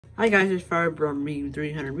Hi guys, it's Fire from Meme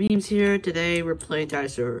 300 Memes here. Today we're playing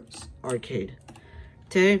Dinosaur Arcade.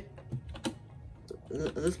 Today,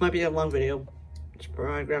 this might be a long video. Just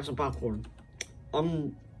probably grab some popcorn.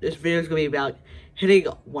 This video is gonna be about hitting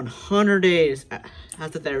 100 days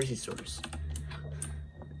at the therapy source.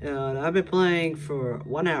 And I've been playing for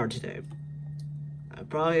 1 hour today.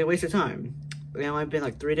 Probably a waste of time. It might have been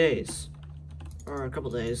like 3 days. Or a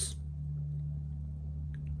couple days.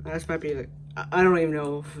 This might be like, I don't even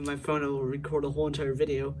know if my phone will record the whole entire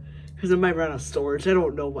video. Because it might run out of storage. I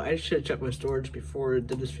don't know, but I should have checked my storage before I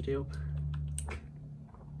did this video.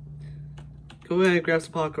 Go ahead and grab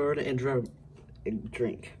some popcorn and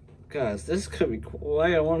drink. Guys, this could be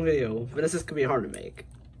quite a long video, but this is gonna be hard to make.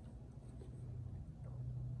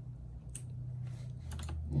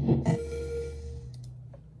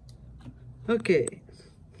 Okay.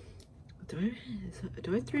 Do I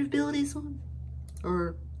have 3 abilities on?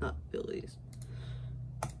 Or not abilities?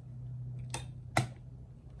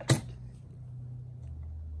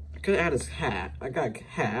 I could add his hat. I got a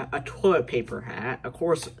hat, a toilet paper hat. Of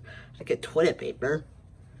course, I get toilet paper.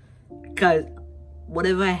 Because what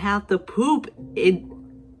if I have to poop in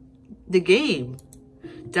the game?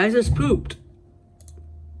 I just pooped.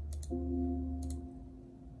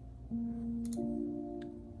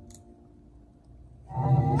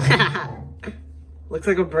 Looks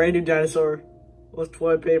like a brand new dinosaur with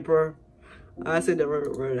toilet paper. I honestly never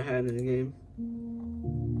read a hat in the game.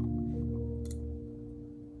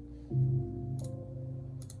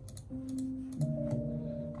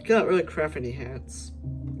 Cannot really craft any hats,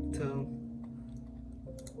 so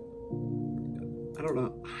I don't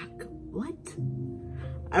know. What?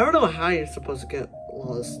 I don't know how you're supposed to get a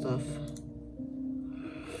lot of stuff.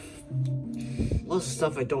 A lot of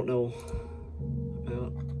stuff I don't know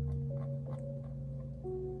about.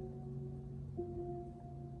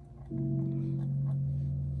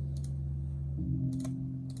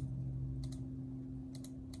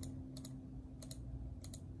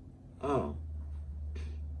 Oh.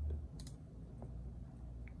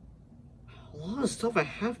 A lot of stuff I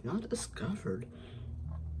have not discovered.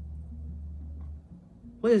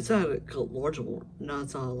 What is that? A large worm? No,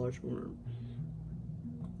 it's not a large worm.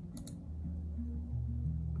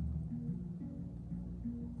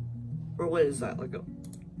 Or what is that? Like a...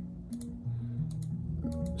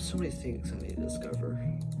 So many things I need to discover.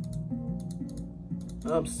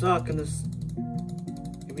 Oh, I'm stuck in this.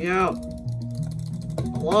 Get me out.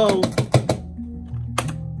 Hello?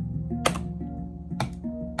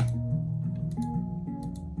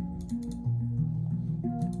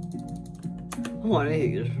 Oh, I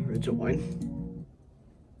need to rejoin.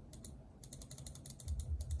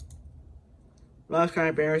 Well, that's kind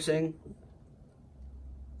of embarrassing.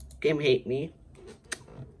 Game hate me.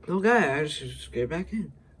 Okay, I should just get back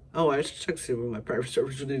in. Oh, I should check to see when my private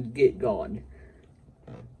servers would get gone.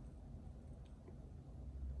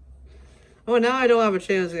 Oh, now I don't have a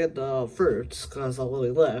chance to get the fruits because I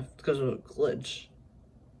literally left because of a glitch.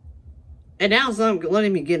 And now it's not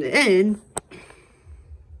letting me get in.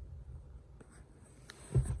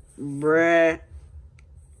 Bruh.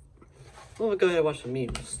 Well, we'll go ahead and watch the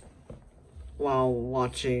memes while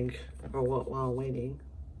watching, or while waiting.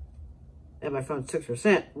 And my phone's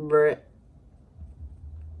 6%. Bruh.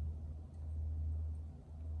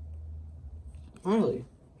 Finally.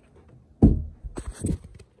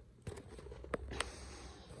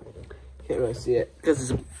 Can't really see it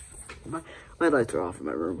because my lights are off in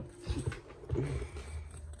my room.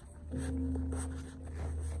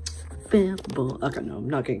 Okay, no, I'm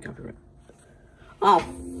not getting copyright. Oh,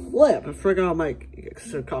 flip! I forgot my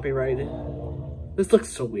copyright. This looks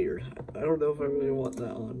so weird. I don't know if I really want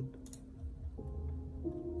that on.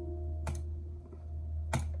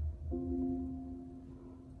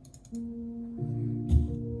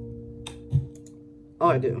 Oh,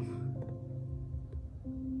 I do.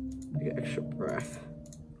 I get extra breath.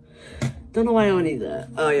 Don't know why I don't need that.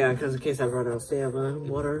 Oh yeah, because in case I run out of stamina and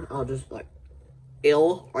water, I'll just like,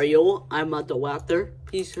 are you? I'm at the water.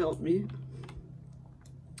 Please help me.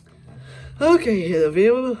 Okay, the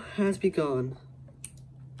video has begun.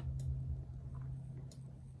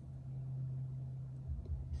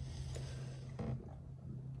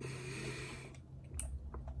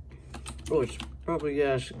 Oh, probably,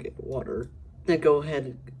 yeah, I should get water. Then go ahead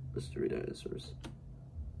and let's do dinosaurs.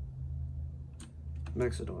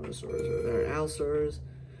 Maxodinosaurs, or there are Allosaurs,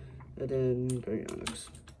 and then Baryonyx.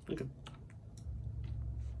 Okay.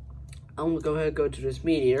 I'm gonna go ahead and go to this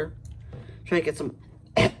meteor. Try to get some.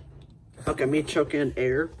 Okay, me choking in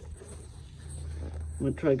air. I'm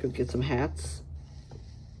gonna try to go get some hats.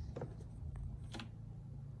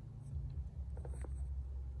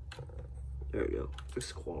 There we go.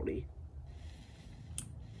 graphics quality.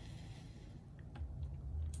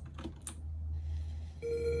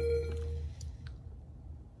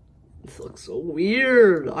 This looks so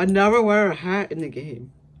weird. I never wear a hat in the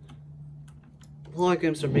game. A lot of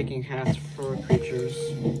games are making hats for creatures.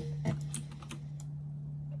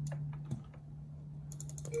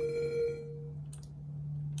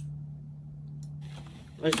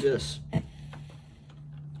 What's this?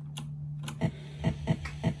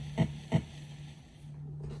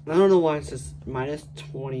 I don't know why it says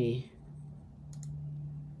 -20.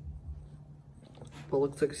 But it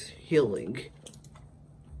looks like it's healing.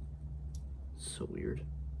 So weird.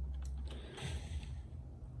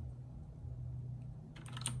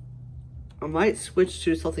 I might switch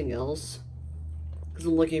to something else because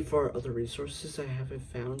I'm looking for other resources I haven't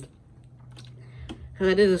found. And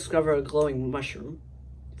I did discover a glowing mushroom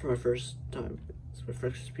for my first time. It's my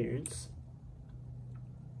first experience.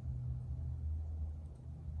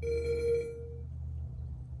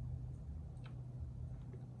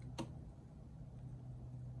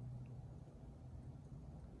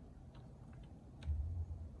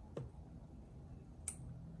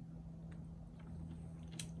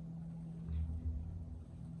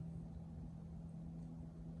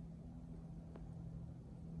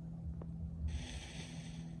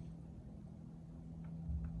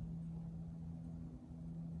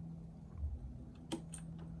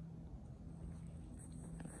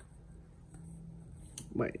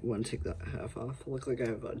 Might want to take that half off. Look like I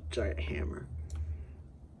have a giant hammer.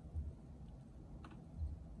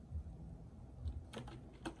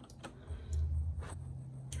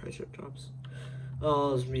 Triceratops.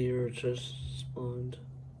 Oh, this meteor just spawned.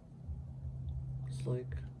 It's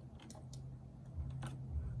like...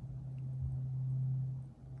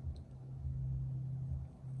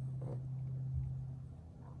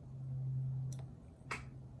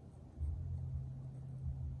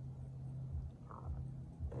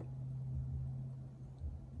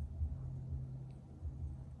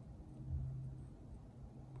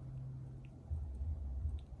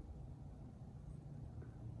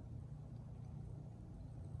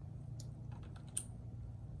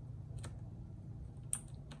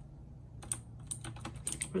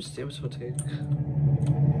 How much damage will it take?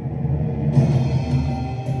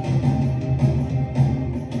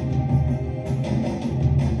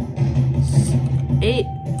 Eight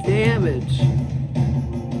damage.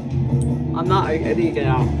 I'm not. I need to get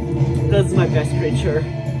out. This is my best creature.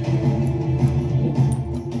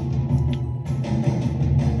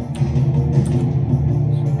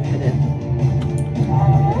 Hit it.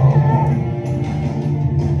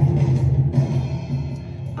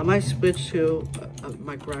 I might switch to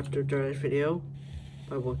my Raptor during video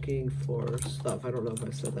by looking for stuff. I don't know if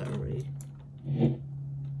I said that already.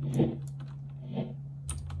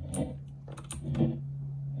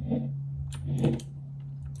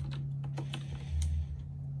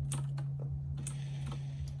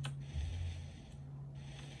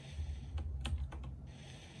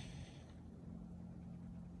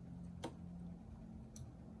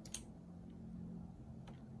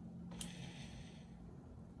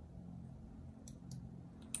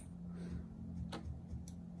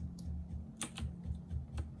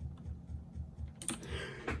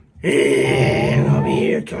 I'll be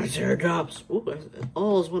here, Triceratops. Ooh,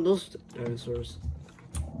 oh, it's one of those dinosaurs.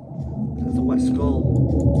 That's a white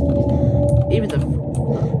skull. Even the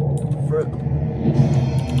fruit.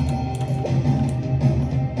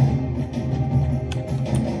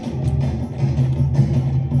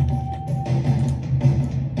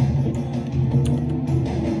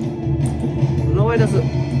 No, why does it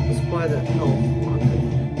display the health on it?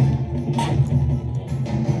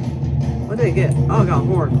 What did I get? Oh, I got a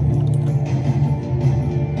horn.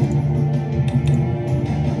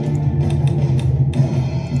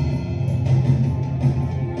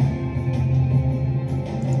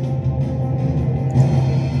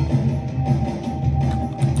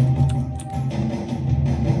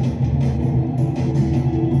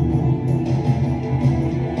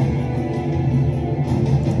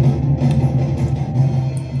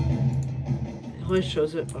 It only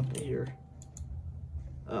shows it up here.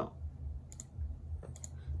 Oh.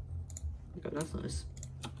 Okay, that's nice.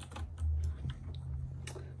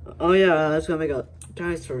 Oh yeah, that's gonna make a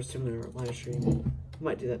dinosaur simulator live stream.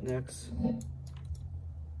 Might do that next.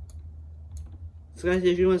 So guys,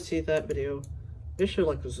 if you want to see that video, make sure to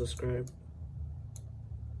like and subscribe.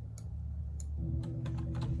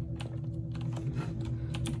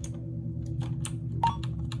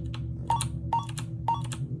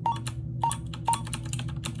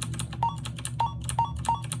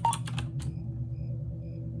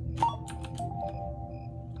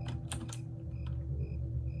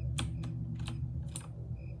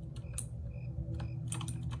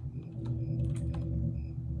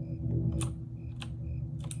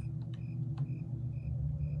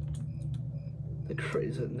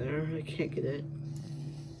 crate's in there. I can't get it.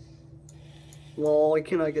 Lol, I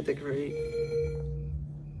cannot get the crate.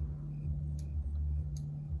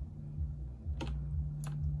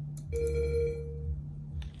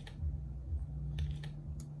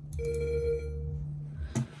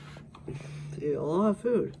 Dude, a lot of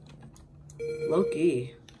food.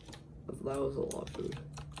 Low-key. That was a lot of food.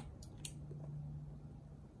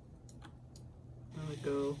 There we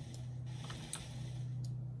go.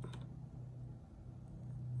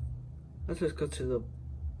 Let's just go to the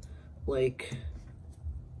lake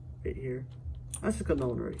right here. Let's just go to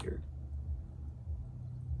one right here.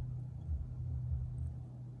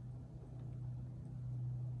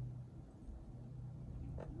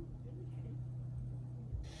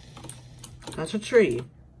 That's a tree.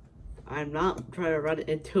 I'm not trying to run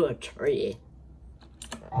into a tree.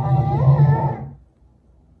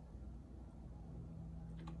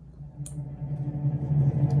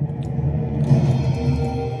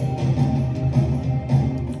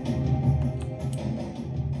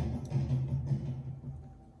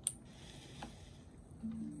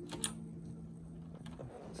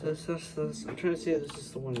 So this, I'm trying to see if this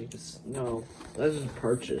is the one you can, no, let's just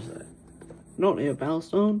purchase it. I don't need a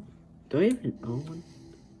battlestone. Do I even own one?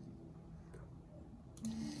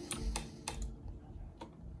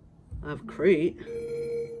 I have crate.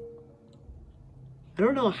 I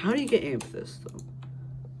don't know, how do you get amethyst though?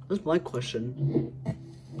 That's my question.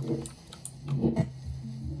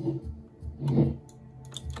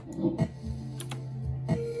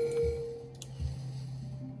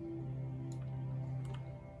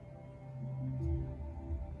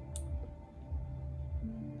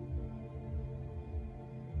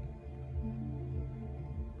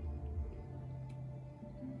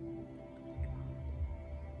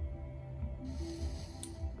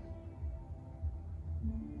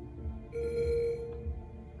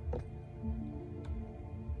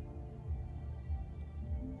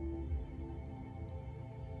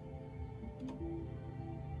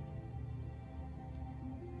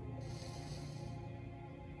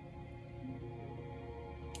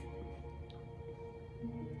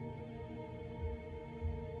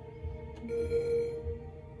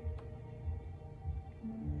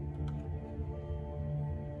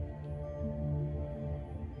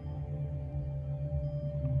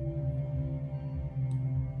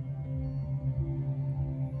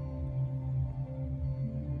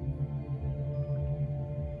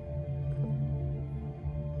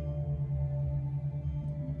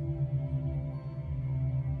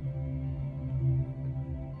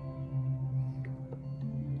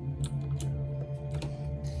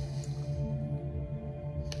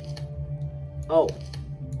 Oh.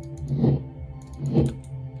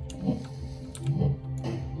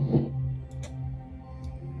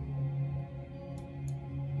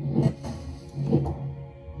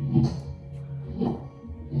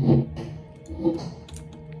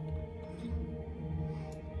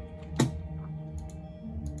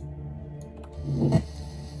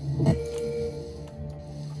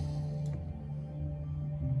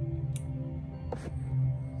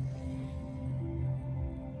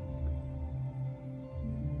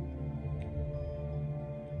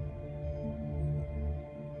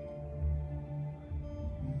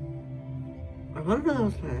 I wonder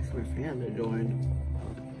if that was my fan that joined.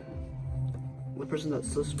 The person that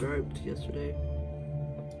subscribed yesterday.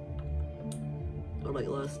 Or like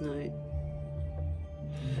last night.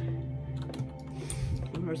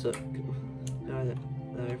 Where's that guy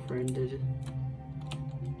that I friended?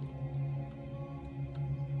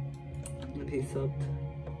 And he subbed.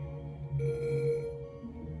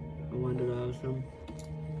 I wondered I was him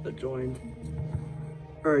that joined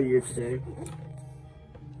earlier today.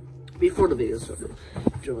 Before the video started,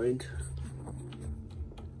 joined.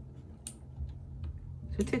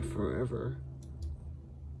 It's gonna take forever.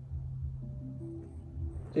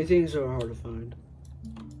 These things are hard to find.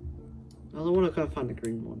 I don't want to kind of find the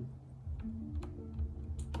green one.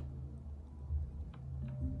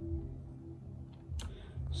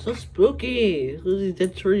 So spooky! Look at these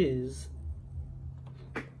dead trees.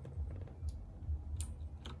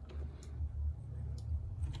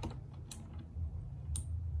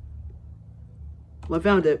 Well, I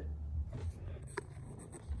found it.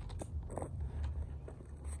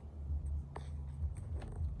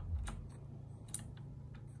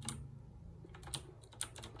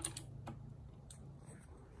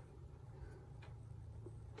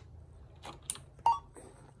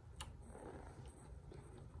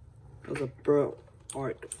 That's a bro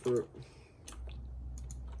art fruit.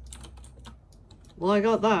 Well, I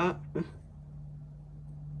got that.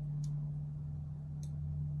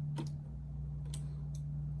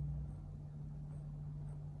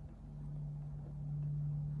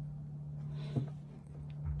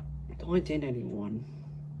 only day 91.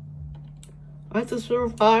 I have to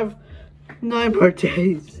survive 9 more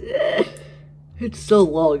days. It's so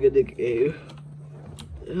long in the game.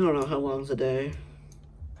 I don't know how long's a day.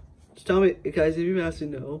 Just tell me, guys, if you actually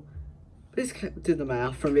know, please do the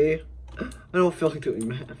math for me. I don't feel like doing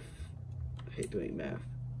math. I hate doing math.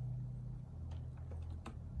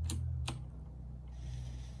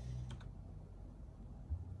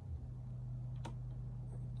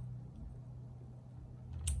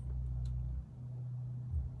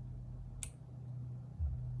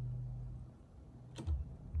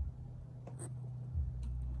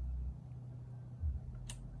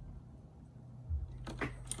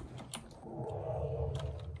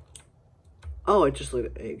 Oh, I just laid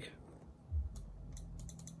an egg.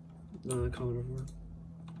 Not a carnivore.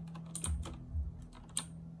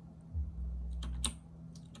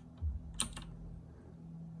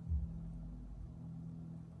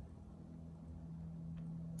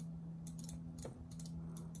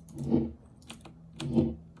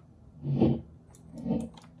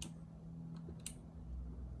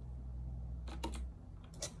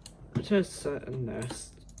 I just set a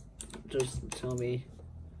nest. Just tell me.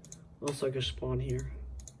 Also, I can spawn here.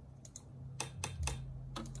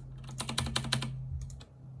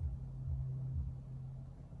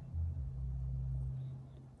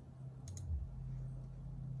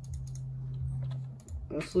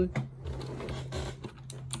 Honestly.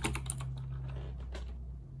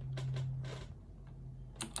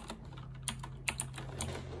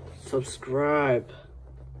 Subscribe.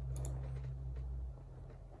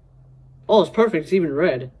 Oh, it's perfect. It's even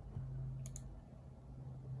red.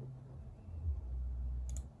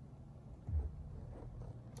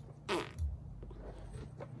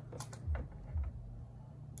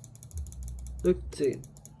 16,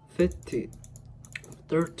 15,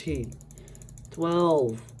 13,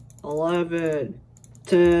 12, 11,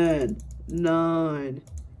 10, 9,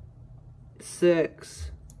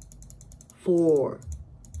 6, 4,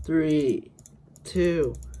 3,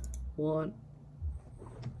 2, 1.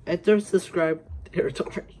 Enter subscribe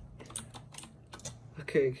territory.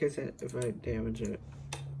 Okay, in case if I damage it.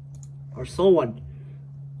 Or someone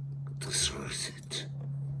destroys it.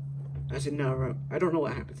 As in now, I don't know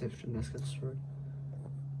what happens if the nest gets destroyed.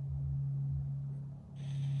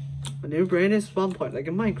 A new brand is spawn point, like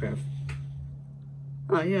in Minecraft.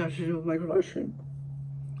 Oh yeah, I should do a Minecraft live stream.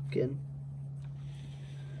 Again.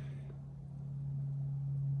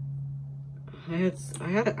 Last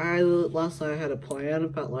night I had a plan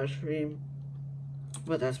about live stream.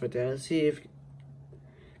 But that's my dad. See if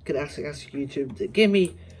I could actually ask YouTube to give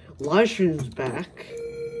me live streams back.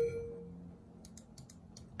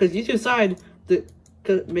 Because YouTube decided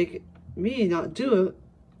to make me not do it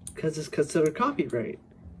because it's considered copyright.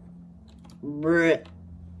 Brrr.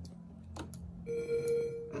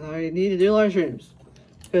 And I need to do live streams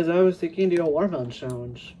because I was thinking to do a watermelon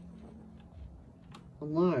challenge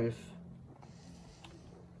on live.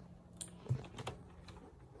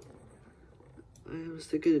 I was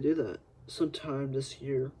thinking to do that sometime this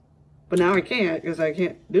year, but now I can't because I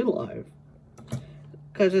can't do live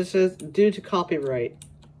because it says due to copyright.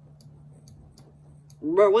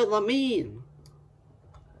 Bro, what does that mean?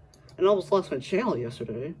 And I almost lost my channel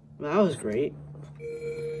yesterday. That was great.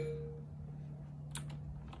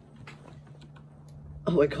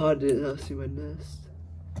 Oh my god, I did not see my nest.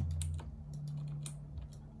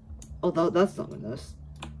 Oh, that's not my nest.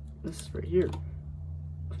 This is right here.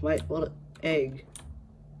 My little egg.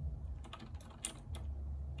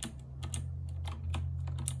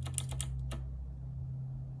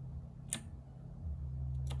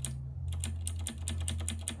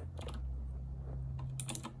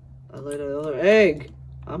 I laid another egg.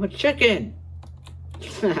 I'm a chicken.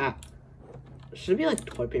 Should it be like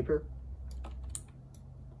toilet paper?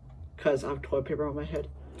 Cause I have toilet paper on my head.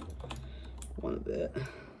 One bit.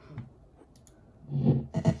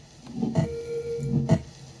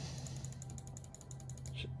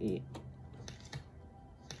 Should eat.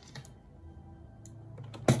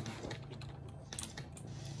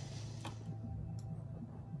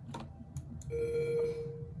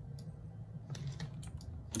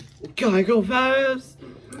 Gotta go fast.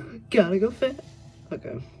 Gotta go fast.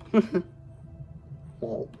 Okay.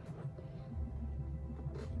 Well.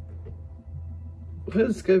 What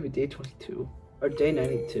is gonna be day 22? Or day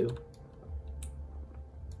 92?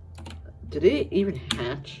 Did it even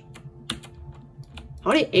hatch?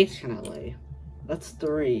 How many eggs can I lay? That's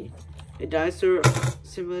 3. A dinosaur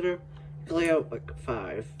simulator can lay out like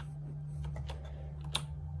 5.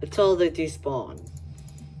 Until they despawn.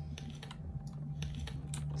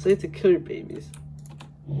 So you have to kill your babies.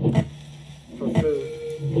 For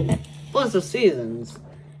food. Plus the seasons.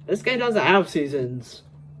 This game doesn't have seasons.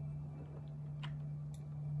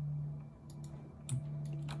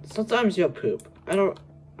 Sometimes you'll poop.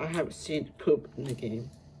 I haven't seen poop in the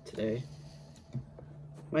game today.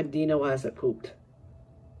 My Dino hasn't pooped.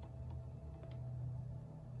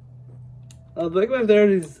 I think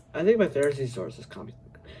my Thursday source is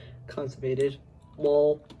constipated.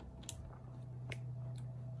 Lol.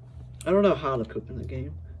 I don't know how to poop in the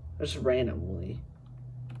game. Just randomly.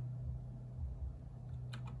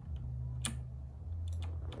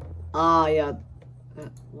 Ah, yeah.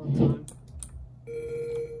 That one time.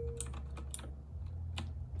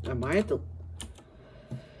 I might have to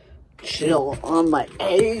chill on my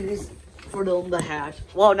eggs for them to hatch.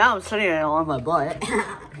 Well, now I'm sitting on my butt.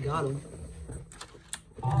 Got him.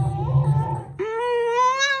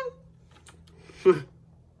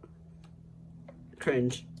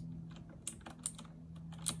 Cringe.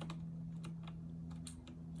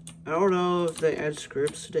 I don't know if they add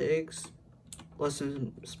scripts to the eggs. Less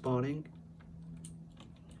than spawning.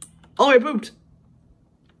 Oh, I pooped!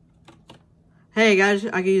 Hey guys,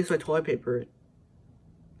 I can use my toilet paper.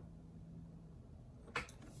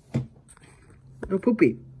 No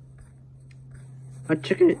poopy. A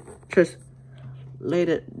chicken just laid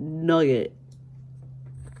a nugget.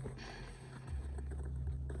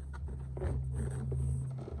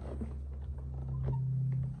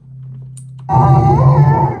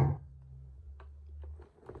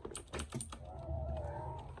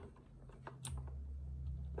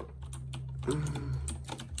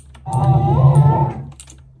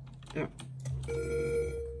 Yeah.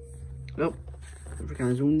 Nope. I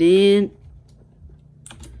kind of zoomed in.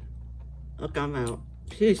 Look, I'm out.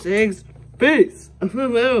 Peace, eggs. Peace.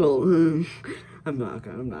 I'm out.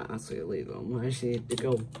 I'm not actually illegal. I just need to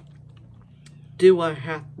go do what I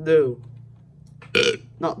have to do.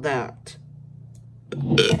 Not that.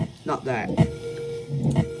 Not that.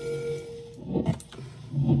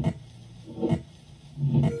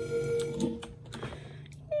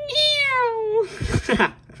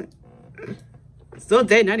 Still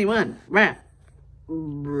day 91. Bruh.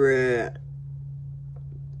 Bruh.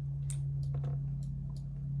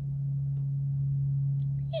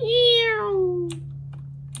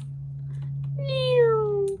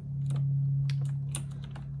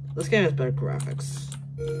 This game has better graphics.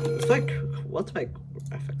 It's like, what's my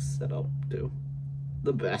graphics setup do?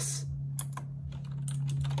 The best.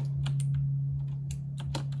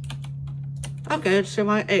 Okay, let's show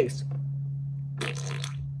my eggs.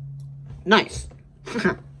 Nice.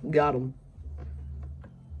 Got him.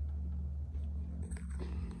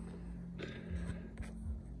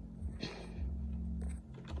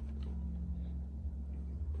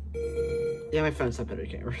 Yeah, my friends have better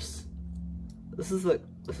cameras. This is the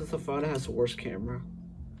phone that has the worst camera.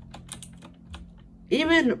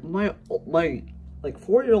 Even my like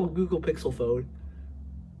 4-year-old Google Pixel phone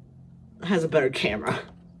has a better camera.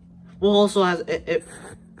 Well, also has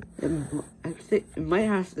I think it might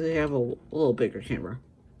have to have a little bigger camera,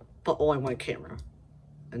 but only one camera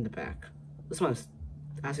in the back. This one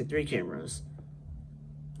has like 3 cameras.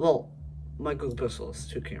 Well, my Google Pixel has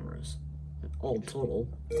 2 cameras, all total.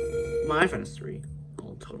 My iPhone has 3,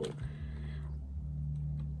 all total.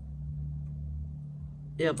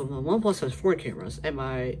 Yeah, but my OnePlus has 4 cameras, and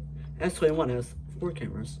my S21 has 4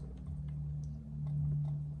 cameras.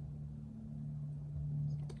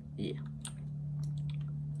 Yeah.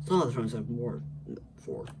 Some other phones have more than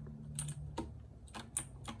 4.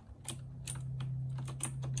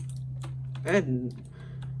 And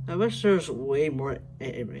I wish there's way more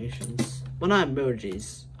animations. Well, not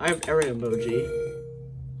emojis. I have every emoji.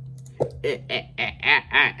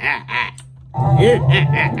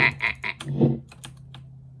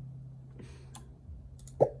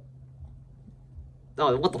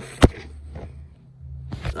 Oh, what the f-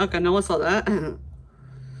 Okay, no one saw that.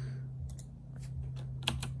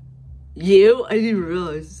 You? I didn't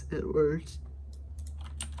realize it worked.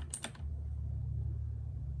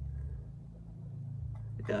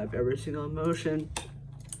 Yeah, I've ever seen on motion.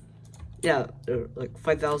 Yeah, they're like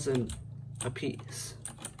 5,000 a-piece.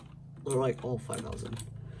 They're like all 5,000.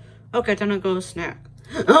 Okay, time to go snack.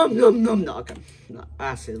 No,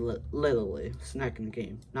 actually, literally, snack in the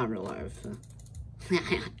game, not in real life.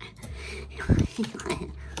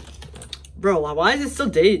 Bro, why is it still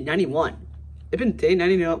day 91? It's been day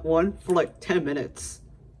 91 for like 10 minutes.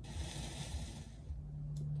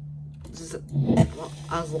 Just,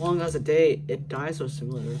 as long as a day, it Dinosaur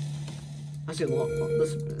Simulator. Actually,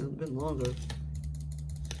 this has been longer.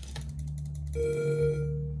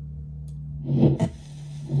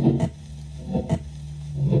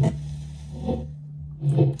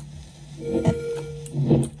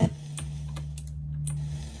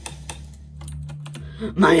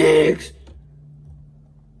 My eggs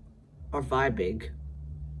are 5 big.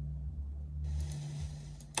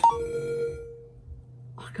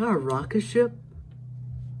 I got a rocket ship.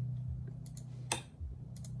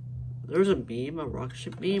 There's a rocket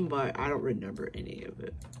ship beam, but I don't remember any of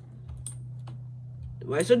it.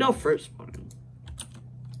 Why is there no first one?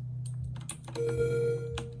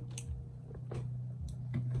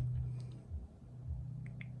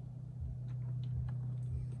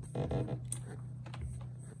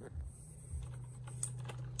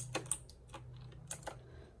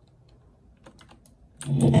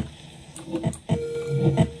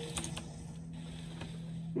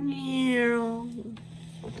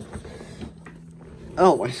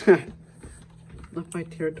 Oh my god. Left my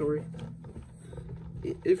territory.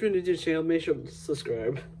 If you're new to the channel, make sure to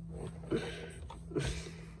subscribe.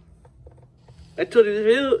 I told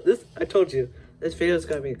you this video is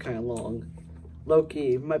gonna be kind of long.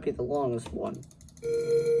 Low-key might be the longest one.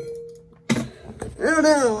 I don't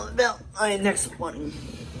know about my next one.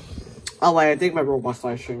 Oh wait, I think my Roblox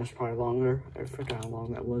live stream was probably longer. I forgot how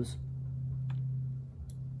long that was.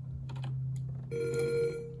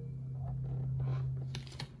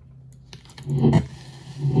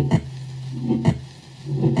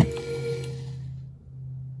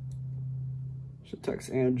 Should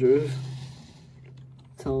text Andrew.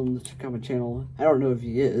 Tell him to check out my channel. I don't know if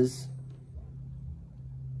he is.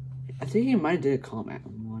 I think he might have did a comment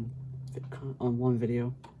on one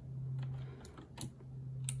video.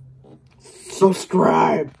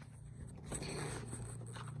 Subscribe!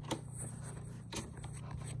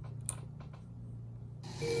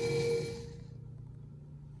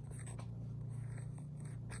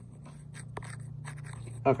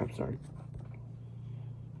 Okay, I'm sorry.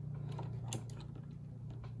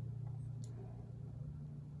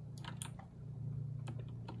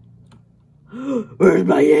 Where's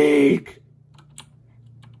my egg?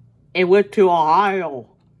 It went to Ohio.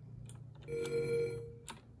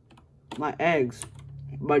 My eggs.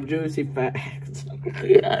 My juicy fat eggs.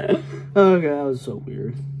 Okay, that was so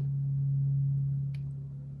weird.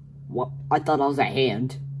 What? I thought I was a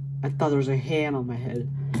hand. I thought there was a hand on my head.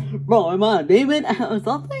 Bro, am I a demon or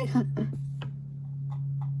something?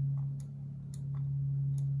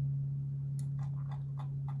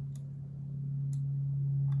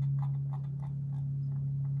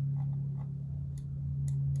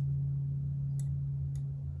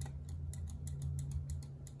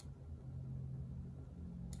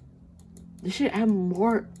 They should add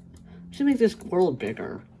more. They should make this world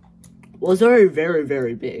bigger. Well, it's already very,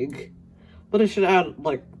 very big. But they should add,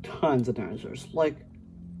 like, tons of dinosaurs. Like,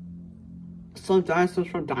 some dinosaurs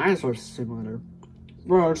from Dinosaur Simulator.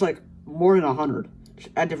 Bro, it's like more than 100.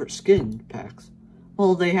 Should add different skin packs.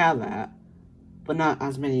 Well, they have that. But not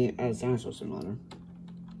as many as Dinosaur Simulator.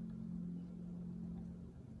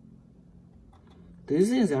 Do these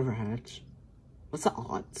things ever hatch? What's the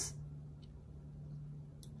odds?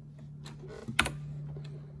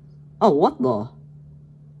 Oh, what the?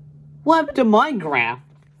 What happened to Minecraft?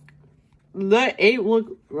 That ain't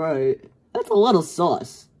look right. That's a little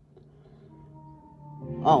sus.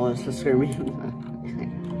 Oh, that's just scared me.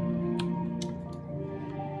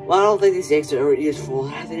 Well, I don't think these eggs are useful.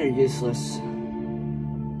 I think they're useless. I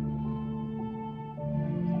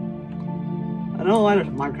don't know why there's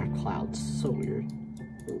Minecraft clouds. So weird.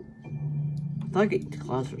 I thought I could eat the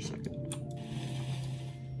clouds for a second.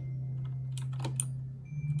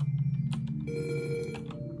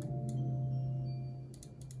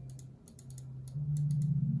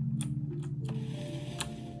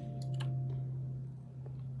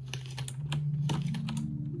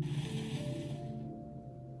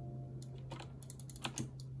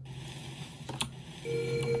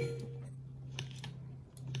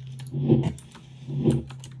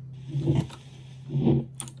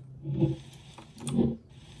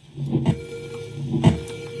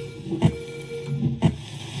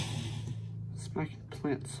 Smacking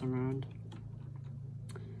plants around.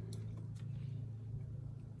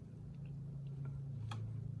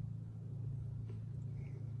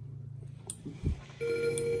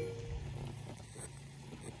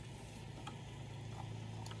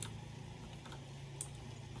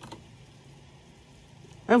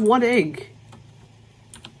 I have one egg.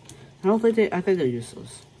 I think they're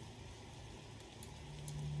useless.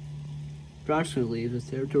 Bro, I'm just gonna leave this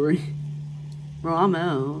territory. Bro, I'm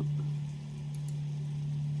out.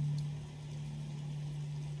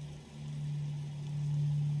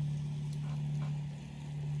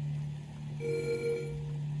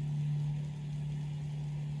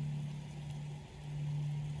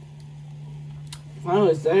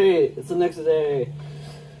 Finally, it's day. It's the next day.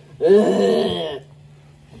 Ugh.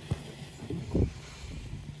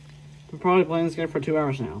 probably playing this game for 2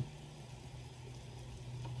 hours now.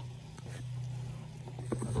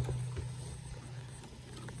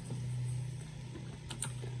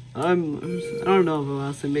 I don't know if I'll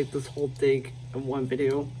actually make this whole thing in one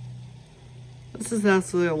video. This is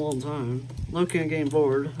actually a long time. Looking at getting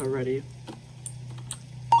bored already.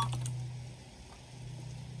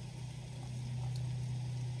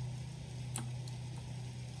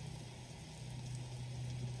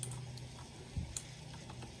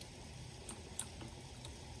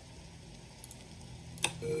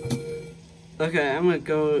 Okay, I'm gonna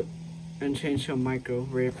go and change to a micro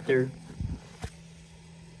reactor.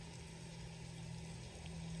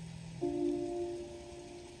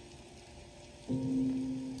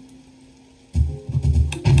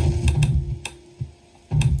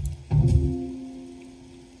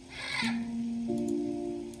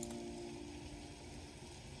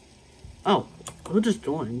 Oh, who just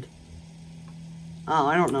joined? Oh,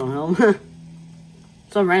 I don't know him.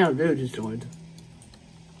 Some random dude just joined.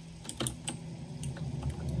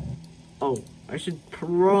 Oh, I should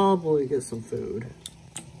probably get some food.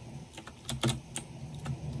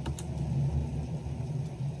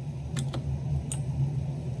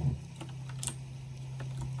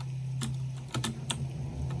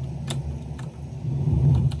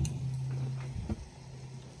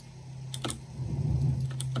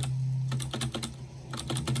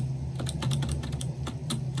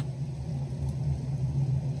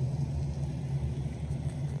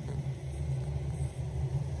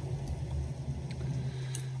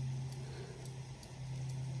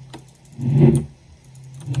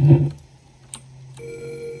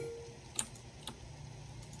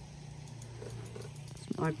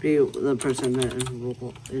 Might be the person that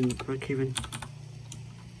in Brookhaven.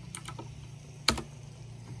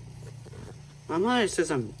 My mother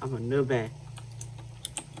says I'm a noob.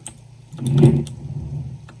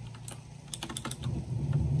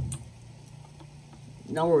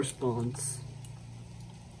 No response.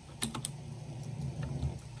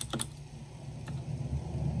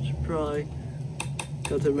 Should probably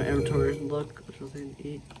go through my inventory and look for something to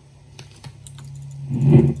eat.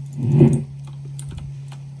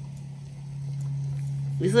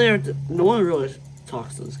 Usually, no one really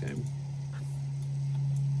talks in this game.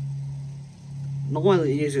 No one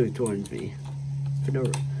usually joins me. For no,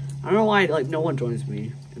 I don't know why no one joins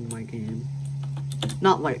me in my game.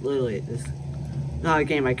 Not literally this. Not a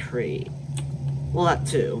game I create. Well, that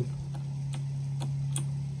too.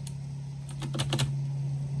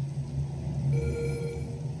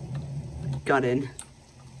 Got in.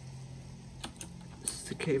 This is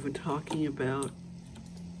the cave I'm talking about.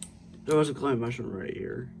 There was a glowing mushroom right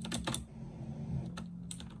here.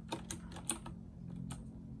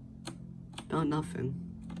 No, nothing.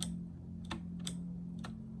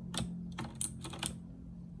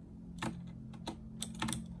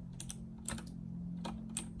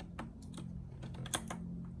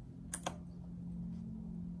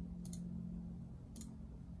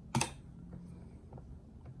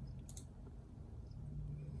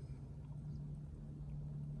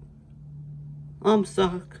 I'm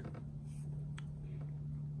stuck.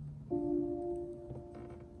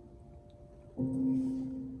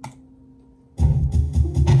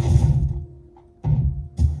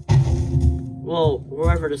 Well,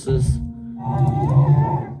 wherever this is,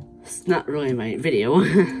 it's not really my video.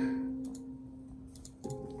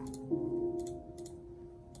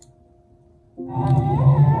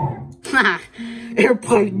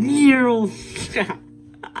 Airplane Needle.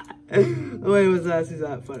 Wait, was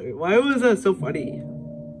that funny? Why was that so funny?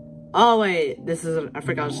 Oh wait, this is I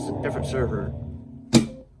forgot it's a different server.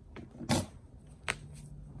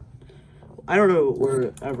 I don't know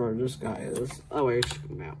wherever this guy is. Oh wait, check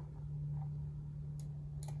him out.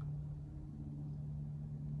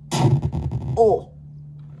 Oh.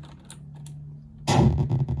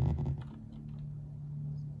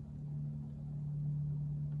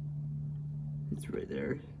 It's right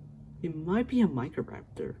there. It might be a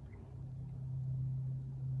Microraptor.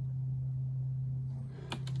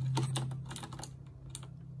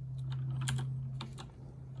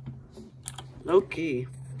 Okay,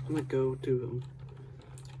 I'm gonna go to him.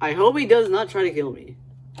 I hope he does not try to kill me.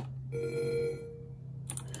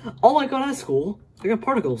 Oh my god, that's cool. I got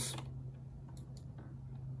particles.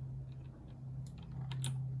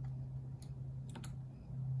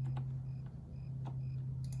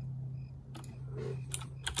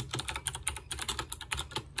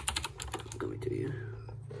 Let me do you.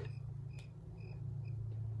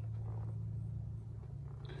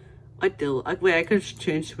 Wait, I could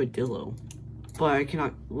change to a Dillo. But I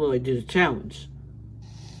cannot really do the challenge.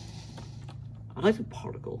 I like the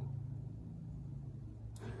particle.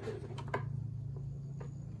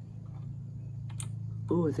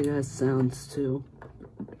 Oh, I think it has sounds too.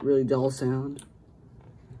 Really dull sound.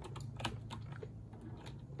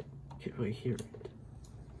 Can't really hear it.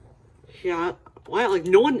 Yeah, why? Like,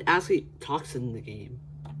 no one actually talks in the game.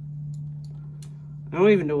 I don't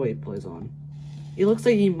even know what he plays on. It looks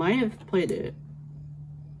like he might have played it.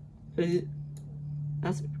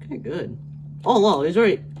 That's kind of good. Oh, no, he's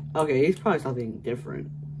already... Okay, he's probably something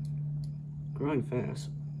different. Growing fast.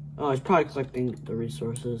 Oh, he's probably collecting the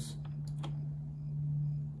resources.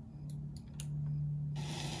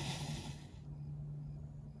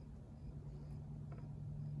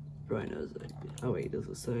 Probably knows that. Oh, wait, does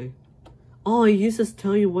it say? Oh, he used to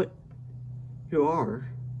tell you what you are.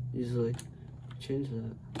 Usually. Change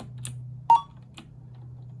that.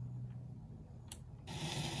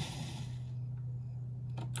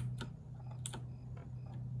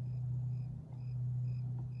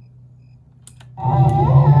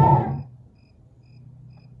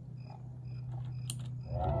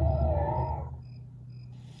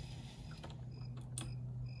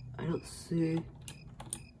 I don't see.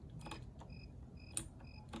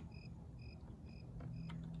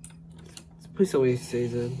 Please always say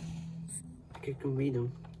that. I can go meet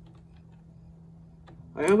him.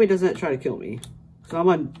 I hope he doesn't try to kill me. So I'm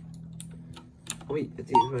on. Oh, wait, I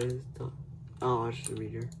think it's oh, I should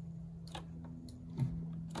read here.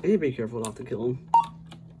 I need to be careful not to kill him.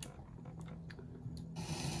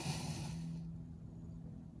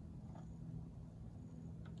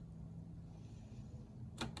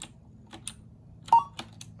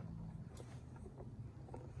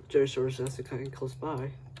 Dinosaur has to kind of close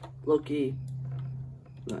by. Low-key.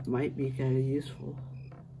 That might be kind of useful.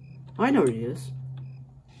 I know where he is.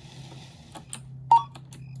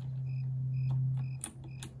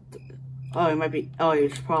 Oh, it might be. Oh,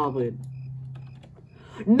 he's probably.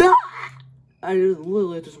 No! I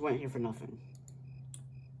literally just went here for nothing.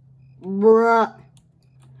 Bruh.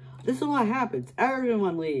 This is what happens.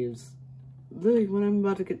 Everyone leaves. Literally, when I'm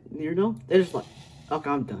about to get near them, they're just like, okay,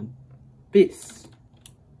 I'm done. Peace.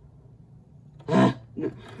 I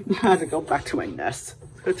had to go back to my nest.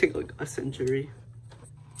 It's gonna take like a century.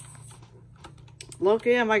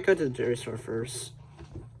 Loki, I might go to the jewelry store first.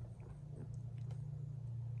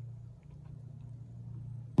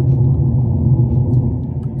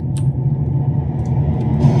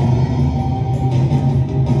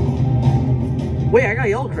 Wait, I got a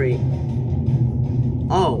yellow crate.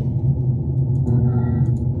 Oh.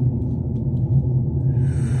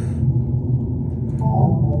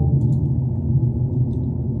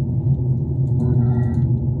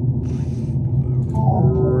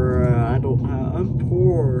 I'm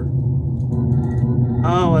poor.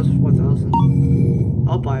 Oh, that's 1,000.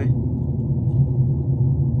 I'll buy.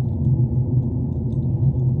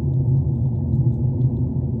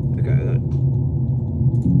 Okay.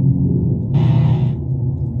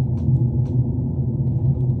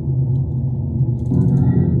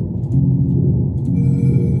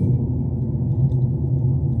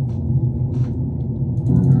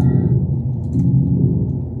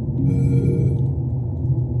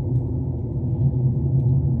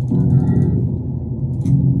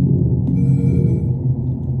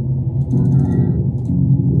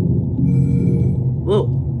 Whoa,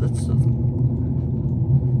 that's something.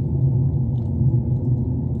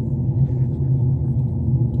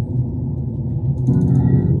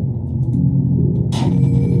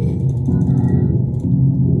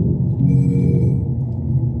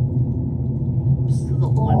 Still the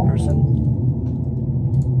one person.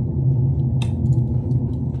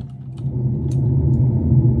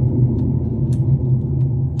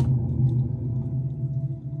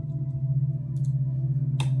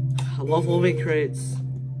 I love moving crates.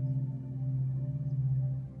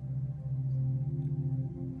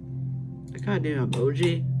 I gotta do an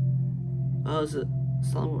emoji. Oh, is it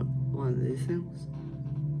one of these things?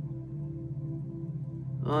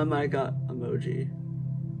 Oh, I might have got emoji.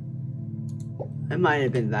 It might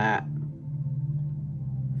have been that.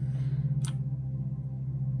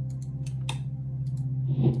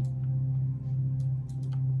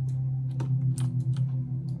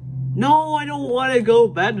 No, I don't want to go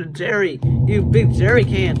back to Jerry. You big Jerry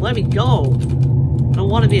can. Let me go. I don't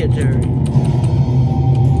want to be a Jerry.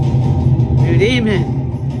 You demon.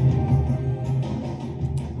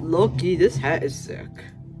 Loki, this hat is sick.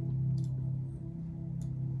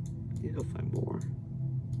 Need to find more.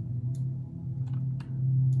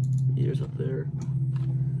 Meters up there.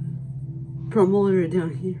 Promoter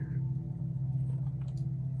down here.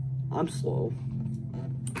 I'm slow.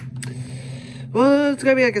 Well, it's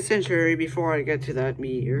gonna be like a century before I get to that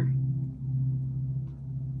meteor.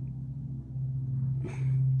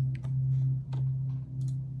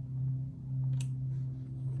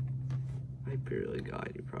 barely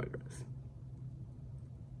guide your progress.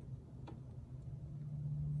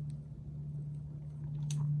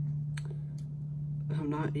 I'm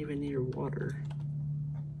not even near water.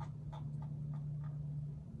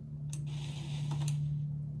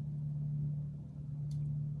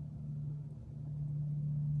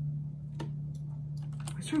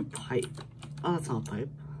 Is there a pipe? Oh, that's not a pipe.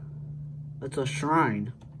 That's a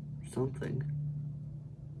shrine. Something.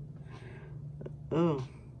 Oh.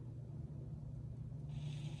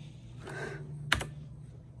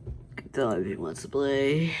 Can tell if he wants to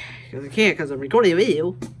play. Because I can't, because I'm recording a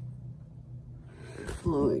video.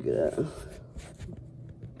 Oh my god.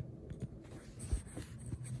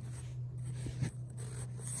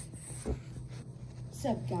 What's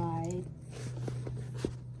up, guy?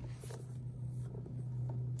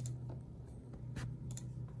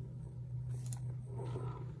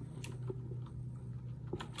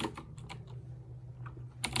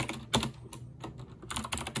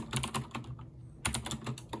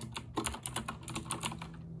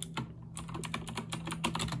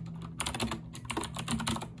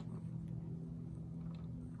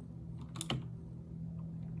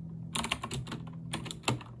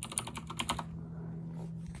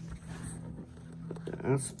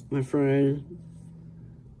 That's my friend.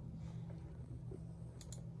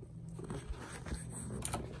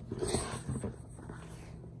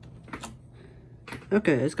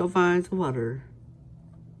 Okay, let's go find some water.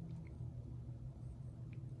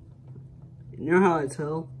 You know how I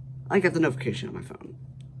tell? I got the notification on my phone.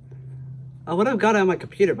 I would have got it on my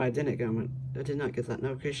computer, but I didn't get it. I did not get that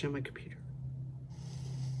notification on my computer.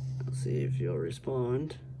 Let's see if you'll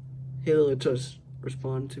respond. He'll just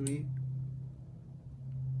respond to me.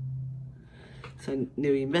 So I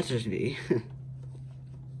knew he messaged me.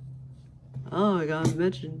 Oh, I got a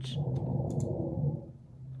message.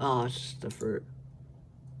 Oh, it's just a fruit.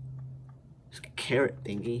 It's a carrot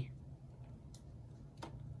thingy.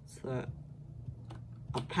 What's that?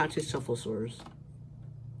 Apache Cephalosaurus.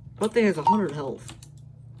 What thing has 100 health?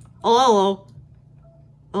 Oh, hello.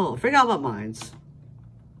 Oh, I forgot about mines.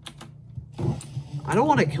 I don't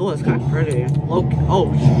want to kill this guy pretty. Look.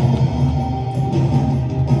 Oh,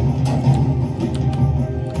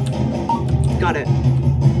 got it.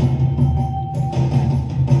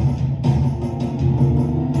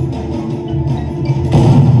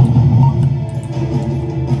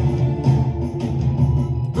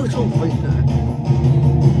 Look, so like that.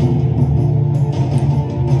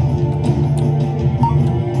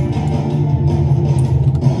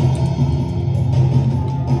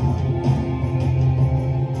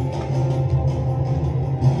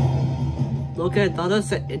 Look, I thought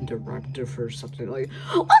that's an interrupter for something like.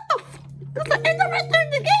 What the f? There's an interrupter in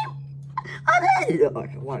the game.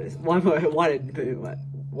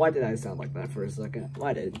 Why did I sound like that for a second?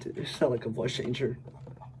 Why did it sound like a voice changer?